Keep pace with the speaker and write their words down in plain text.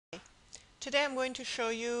Today I'm going to show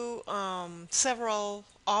you several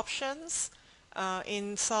options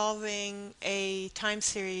in solving a time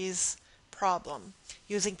series problem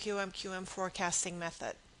using POM-QM forecasting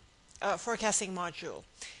forecasting module.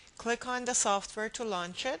 Click on the software to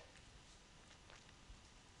launch it.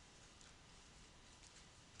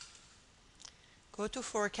 Go to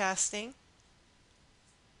Forecasting,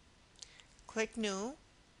 click New,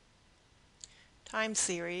 Time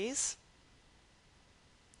Series.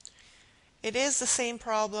 It is the same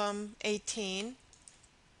problem 18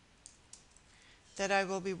 that I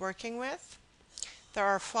will be working with. There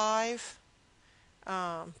are 5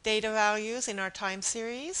 data values in our time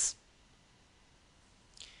series.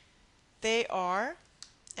 They are,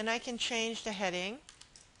 and I can change the heading,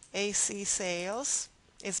 AC sales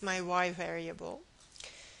is my Y variable,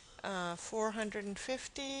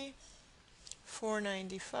 450,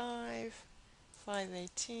 495,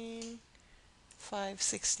 518,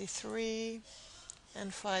 563,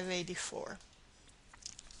 and 584.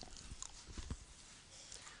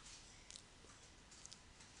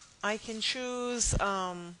 I can choose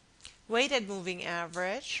weighted moving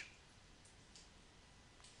average.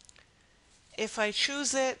 If I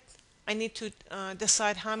choose it, I need to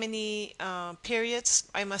decide how many periods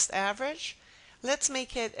I must average. Let's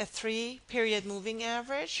make it a 3-period moving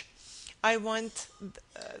average. I want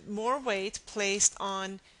more weight placed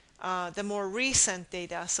on the more recent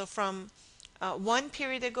data. So from 1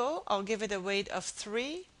 period ago, I'll give it a weight of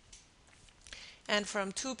 3. And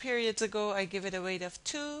from 2 periods ago, I give it a weight of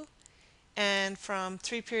 2. And from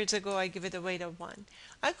 3 periods ago, I give it a weight of 1.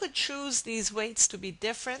 I could choose these weights to be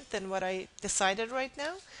different than what I decided right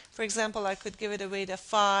now. For example, I could give it a weight of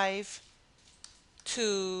 5,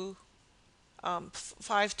 2,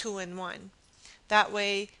 5, 2, and 1. That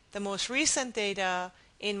way, the most recent data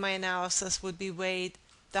in my analysis would be weighed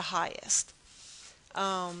the highest.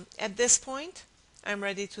 At this point, I'm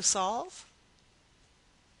ready to solve,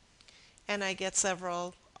 and I get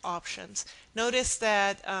several options. Notice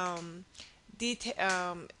that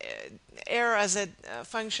error as a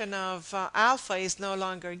function of alpha is no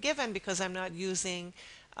longer given because I'm not using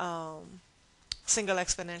single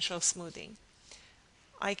exponential smoothing.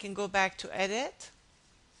 I can go back to Edit,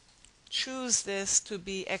 choose this to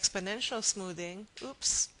be exponential smoothing.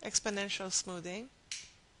 Exponential smoothing.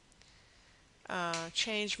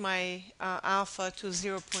 Change my alpha to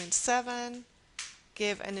 0.7,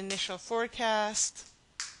 give an initial forecast,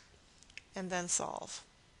 and then solve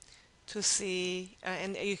to see,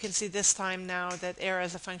 and you can see this time now that error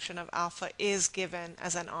as a function of alpha is given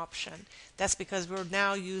as an option. That's because we're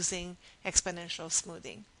now using exponential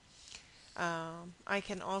smoothing. I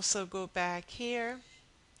can also go back here.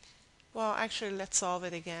 Well, actually, let's solve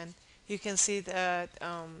it again. You can see that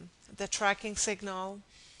the tracking signal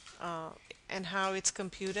and how it's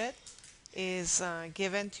computed is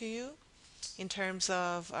given to you in terms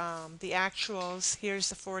of the actuals. Here's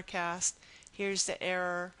the forecast, here's the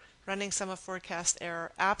error, running sum of forecast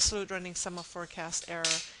error, absolute running sum of forecast error,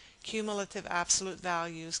 cumulative absolute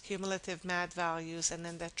values, cumulative MAD values, and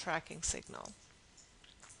then the tracking signal.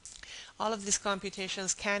 All of these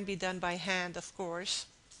computations can be done by hand, of course.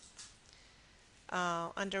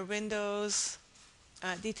 Under Windows,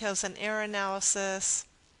 Details and Error Analysis,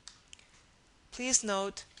 please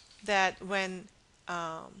note that when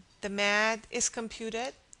the MAD is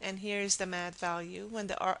computed, and here's the MAD value, when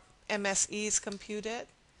the MSE is computed,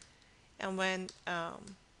 and when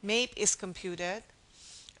MAPE is computed,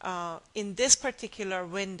 in this particular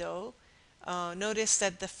window, notice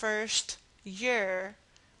that the first year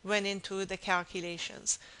went into the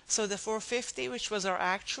calculations. So the 450, which was our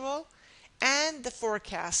actual, and the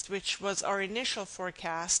forecast, which was our initial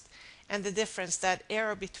forecast, and the difference, that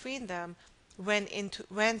error between them, went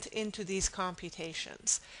into these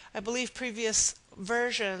computations. I believe previous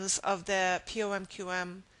versions of the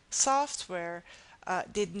POM-QM software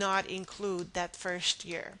did not include that first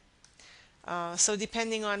year. So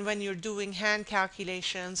depending on when you're doing hand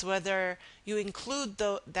calculations, whether you include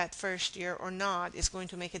that first year or not is going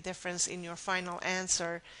to make a difference in your final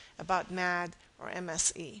answer about MAD or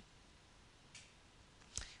MSE.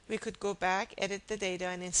 We could go back, edit the data,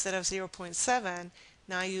 and instead of 0.7,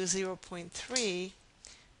 now use 0.3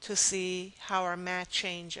 to see how our MAD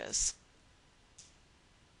changes.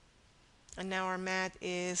 And now our MAD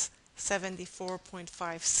is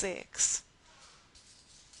 74.56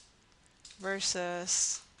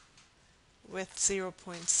 versus with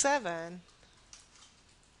 0.7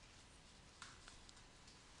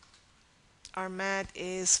 our MAD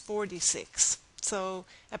is 46. So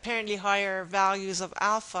apparently higher values of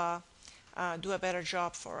alpha do a better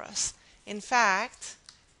job for us. In fact,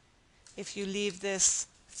 if you leave this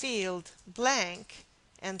field blank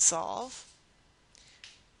and solve,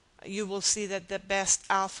 you will see that the best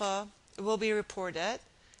alpha will be reported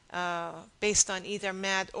based on either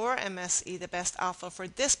MAD or MSE. The best alpha for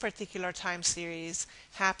this particular time series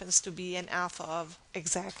happens to be an alpha of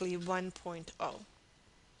exactly 1.0.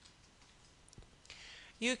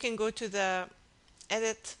 You can go to the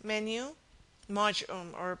edit menu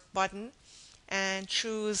module or button and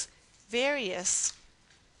choose various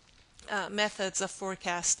methods of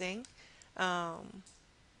forecasting.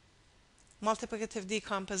 Multiplicative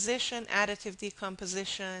decomposition, additive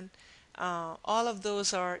decomposition, all of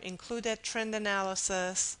those are included. Trend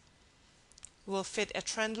analysis will fit a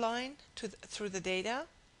trend line through the data.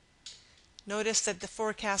 Notice that the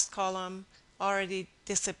forecast column already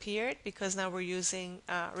disappeared because now we're using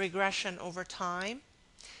regression over time.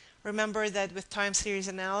 Remember that with time series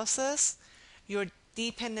analysis, your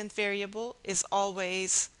dependent variable is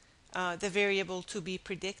always the variable to be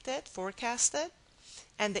predicted, forecasted,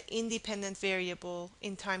 and the independent variable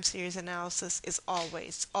in time series analysis is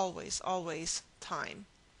always, always, always time.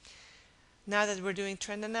 Now that we're doing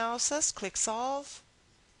trend analysis, click Solve.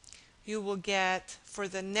 You will get, for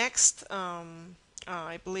the next,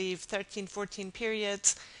 I believe, 13, 14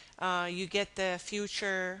 periods, you get the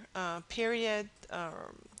future period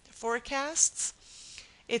forecasts.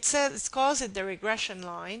 It calls it the regression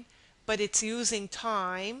line, but it's using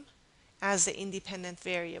time as the independent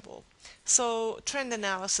variable. So trend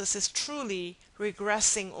analysis is truly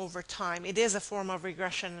regressing over time. It is a form of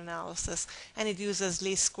regression analysis, and it uses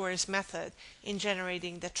least squares method in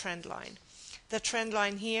generating the trend line. The trend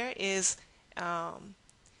line here is air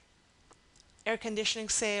conditioning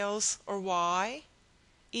sales, or Y,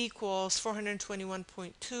 equals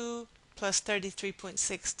 421.2 plus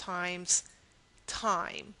 33.6 times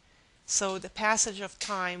time. So the passage of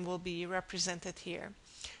time will be represented here.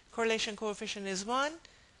 Correlation coefficient is 1.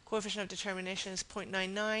 Coefficient of determination is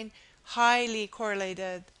 0.99. Highly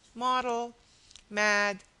correlated model.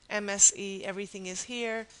 MAD, MSE, everything is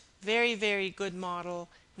here. Very, very good model.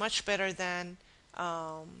 Much better than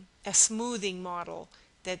a smoothing model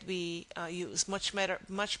that we use. Much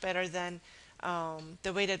better than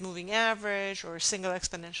the weighted moving average or single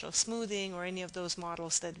exponential smoothing or any of those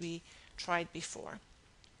models that we tried before.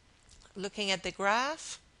 Looking at the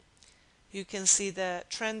graph, you can see the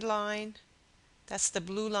trend line. That's the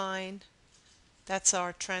blue line. That's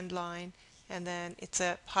our trend line. And then it's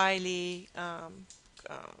a highly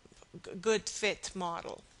good fit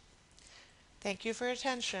model. Thank you for your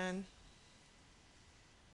attention.